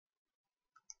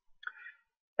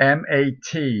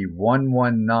MAT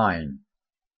 119,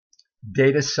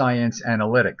 Data Science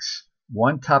Analytics.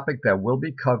 One topic that will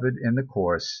be covered in the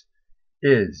course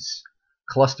is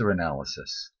cluster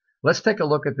analysis. Let's take a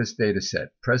look at this data set,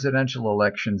 presidential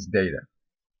elections data.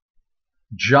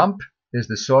 JMP is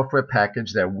the software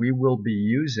package that we will be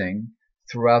using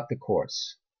throughout the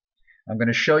course. I'm going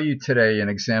to show you today an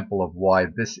example of why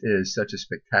this is such a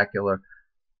spectacular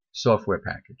software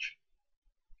package.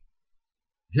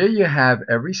 Here you have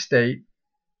every state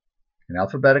in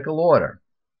alphabetical order,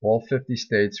 all 50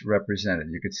 states represented.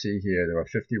 You can see here there are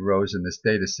 50 rows in this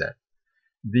data set.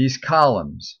 These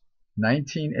columns,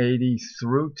 1980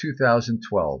 through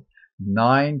 2012,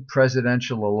 9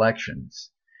 presidential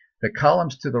elections. The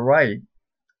columns to the right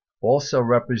also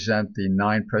represent the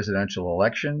 9 presidential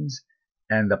elections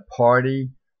and the party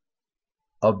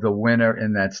of the winner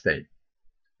in that state.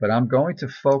 But I'm going to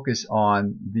focus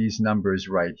on these numbers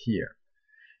right here.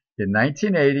 In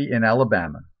 1980 in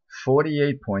Alabama,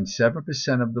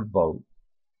 48.7% of the vote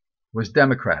was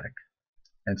Democratic.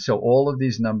 And so all of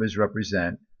these numbers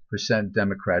represent percent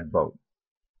Democrat vote.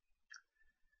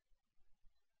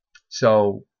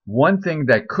 So one thing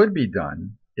that could be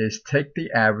done is take the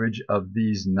average of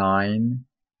these 9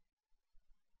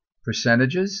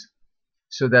 percentages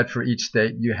so that for each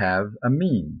state you have a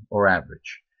mean or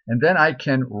average. And then I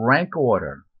can rank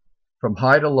order from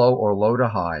high to low or low to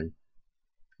high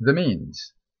the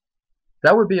means.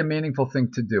 That would be a meaningful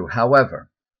thing to do. However,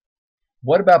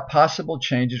 what about possible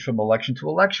changes from election to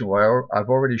election? Well, I've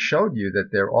already showed you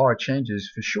that there are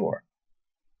changes for sure.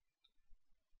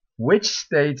 Which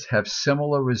states have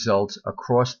similar results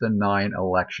across the 9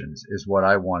 elections is what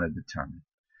I want to determine.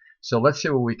 So let's see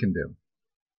what we can do.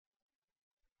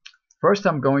 First,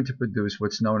 I'm going to produce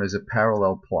what's known as a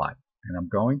parallel plot, and I'm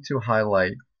going to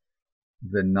highlight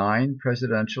the 9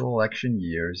 presidential election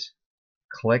years.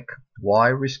 Click Y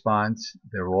response.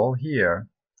 They're all here.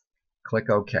 Click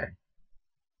OK.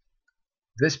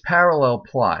 This parallel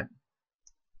plot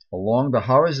along the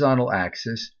horizontal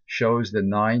axis shows the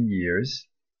 9 years.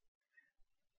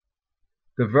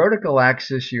 The vertical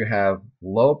axis you have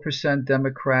low percent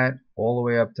Democrat all the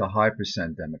way up to high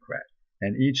percent Democrat.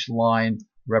 And each line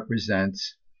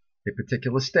represents a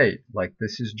particular state, like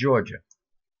this is Georgia.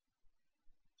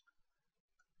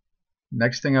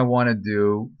 Next thing I want to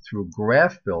do through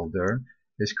Graph Builder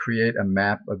is create a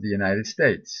map of the United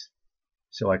States.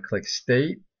 So I click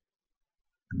State,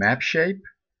 Map Shape.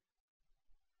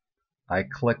 I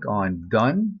click on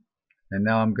Done, and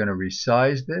now I'm going to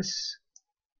resize this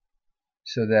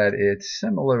so that it's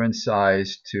similar in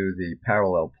size to the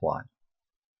parallel plot.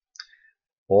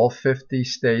 All 50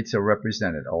 states are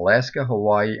represented, Alaska,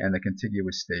 Hawaii, and the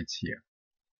contiguous states here.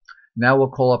 Now we'll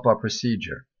call up our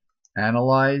procedure.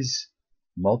 Analyze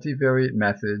multivariate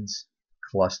methods,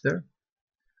 cluster.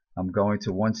 I'm going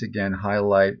to once again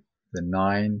highlight the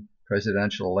 9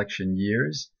 presidential election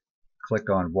years. Click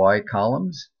on Y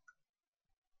columns.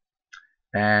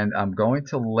 And I'm going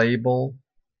to label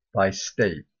by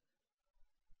state.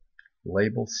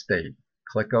 Label state.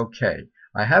 Click OK.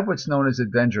 I have what's known as a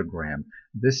dendrogram.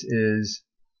 This is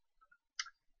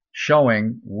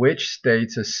showing which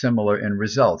states are similar in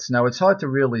results. Now it's hard to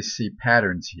really see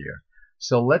patterns here.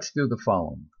 So let's do the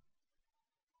following.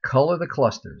 Color the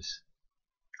clusters.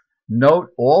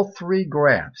 Note all 3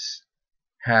 graphs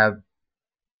have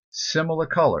similar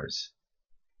colors.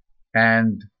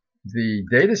 And the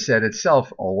data set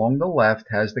itself along the left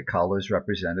has the colors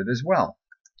represented as well.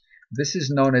 This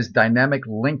is known as dynamic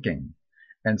linking.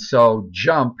 And so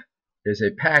JMP is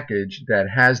a package that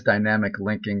has dynamic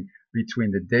linking between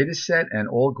the data set and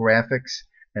all graphics,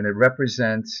 and it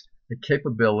represents a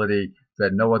capability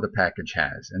that no other package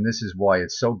has. And this is why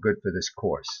it's so good for this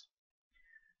course.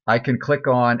 I can click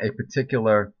on a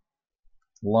particular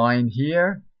line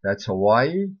here. That's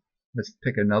Hawaii. Let's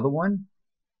pick another one.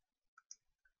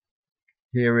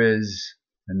 Here is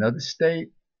another state.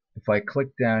 If I click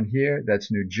down here,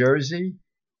 that's New Jersey.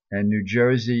 And New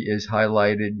Jersey is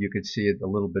highlighted. You can see it a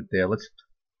little bit there. Let's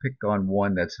pick on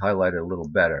one that's highlighted a little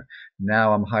better.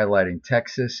 Now I'm highlighting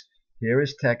Texas. Here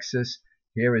is Texas.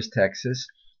 Here is Texas.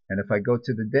 And if I go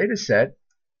to the data set,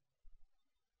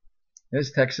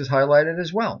 there's Texas highlighted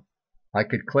as well. I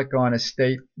could click on a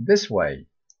state this way.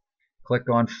 Click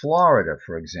on Florida,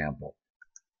 for example.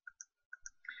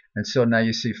 And so now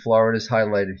you see Florida is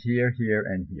highlighted here, here,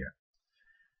 and here.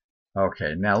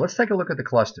 Okay, now let's take a look at the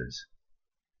clusters.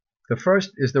 The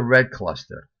first is the red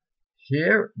cluster.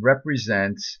 Here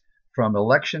represents from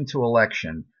election to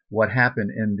election what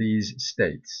happened in these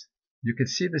states. You can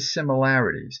see the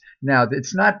similarities. Now,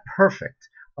 it's not perfect.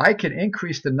 I can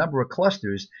increase the number of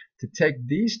clusters to take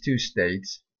these 2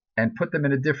 states and put them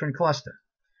in a different cluster.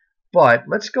 But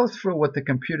let's go through what the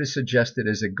computer suggested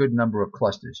is a good number of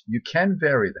clusters. You can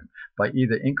vary them by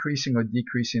either increasing or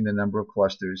decreasing the number of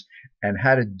clusters, and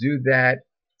how to do that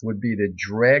would be to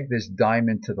drag this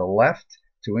diamond to the left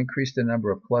to increase the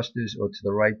number of clusters, or to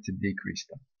the right to decrease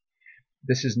them.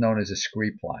 This is known as a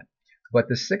scree plot. But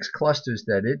the 6 clusters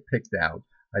that it picked out,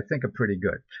 I think, are pretty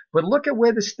good. But look at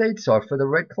where the states are for the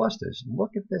red clusters.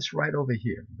 Look at this right over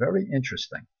here. Very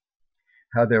interesting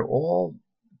how they're all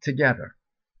together.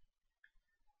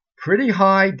 Pretty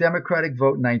high Democratic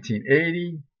vote in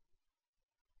 1980,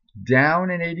 down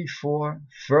in 84,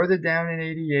 further down in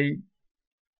 88,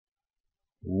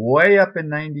 way up in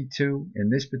 92 in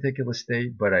this particular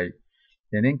state, but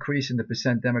an increase in the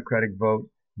percent Democratic vote,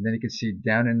 and then you can see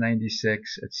down in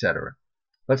 96, etc.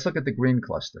 Let's look at the green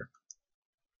cluster.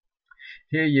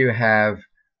 Here you have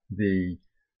the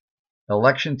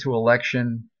election to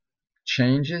election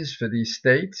changes for these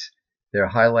states. They're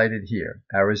highlighted here: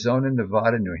 Arizona,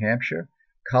 Nevada, New Hampshire,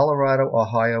 Colorado,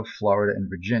 Ohio, Florida, and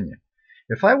Virginia.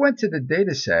 If I went to the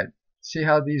data set, see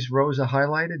how these rows are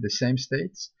highlighted, the same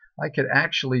states? I could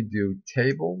actually do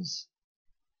tables,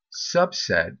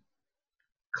 subset,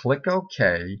 click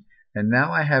OK, and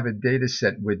now I have a data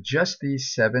set with just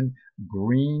these 7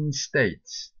 green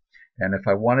states. And if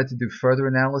I wanted to do further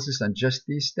analysis on just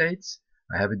these states,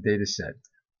 I have a data set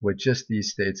with just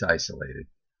these states isolated.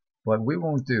 But we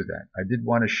won't do that. I did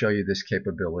want to show you this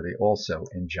capability also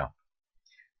in JMP.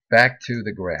 Back to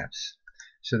the graphs.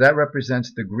 So that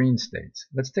represents the green states.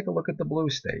 Let's take a look at the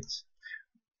blue states.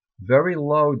 Very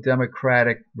low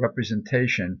Democratic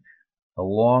representation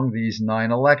along these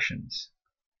 9 elections.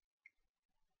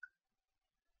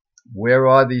 Where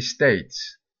are these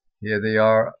states? Here they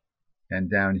are, and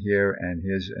down here, and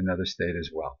here's another state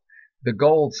as well. The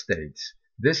gold states,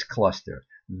 this cluster,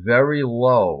 very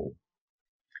low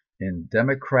in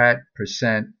Democrat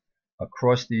percent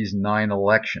across these 9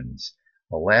 elections.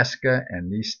 Alaska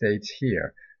and these states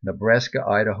here, Nebraska,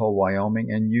 Idaho,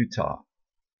 Wyoming, and Utah.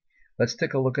 Let's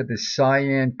take a look at this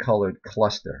cyan colored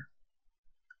cluster.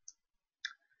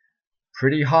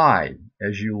 Pretty high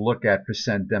as you look at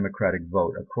percent Democratic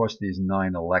vote across these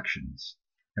 9 elections,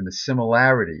 and the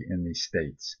similarity in these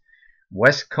states.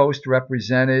 West Coast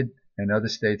represented, and other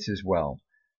states as well,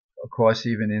 of course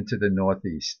even into the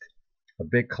Northeast. A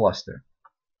big cluster.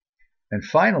 And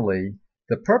finally,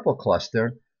 the purple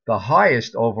cluster, the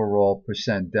highest overall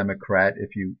percent Democrat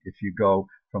if you go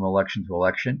from election to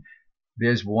election.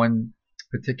 There's one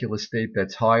particular state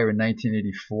that's higher in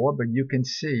 1984, but you can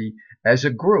see as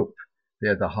a group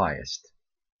they're the highest.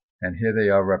 And here they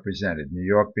are represented, New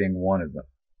York being one of them.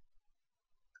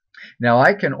 Now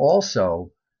I can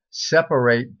also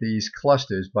separate these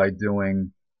clusters by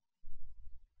doing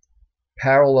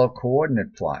parallel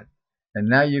coordinate plot. And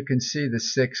now you can see the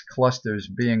 6 clusters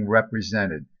being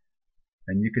represented.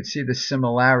 And you can see the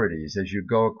similarities as you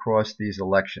go across these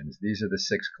elections. These are the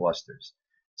 6 clusters.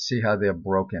 See how they're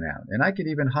broken out. And I could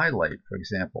even highlight, for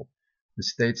example, the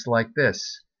states like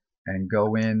this and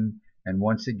go in, and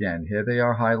once again, here they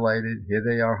are highlighted, here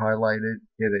they are highlighted,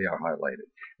 here they are highlighted.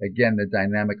 Again, the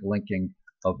dynamic linking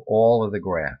of all of the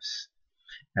graphs.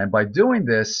 And by doing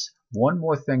this, one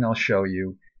more thing I'll show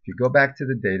you. If you go back to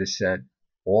the data set,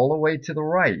 all the way to the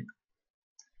right,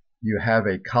 you have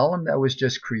a column that was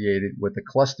just created with a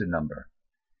cluster number.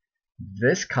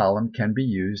 This column can be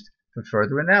used for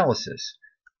further analysis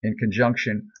in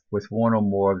conjunction with one or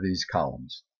more of these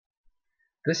columns.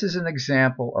 This is an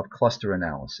example of cluster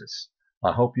analysis.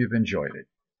 I hope you've enjoyed it.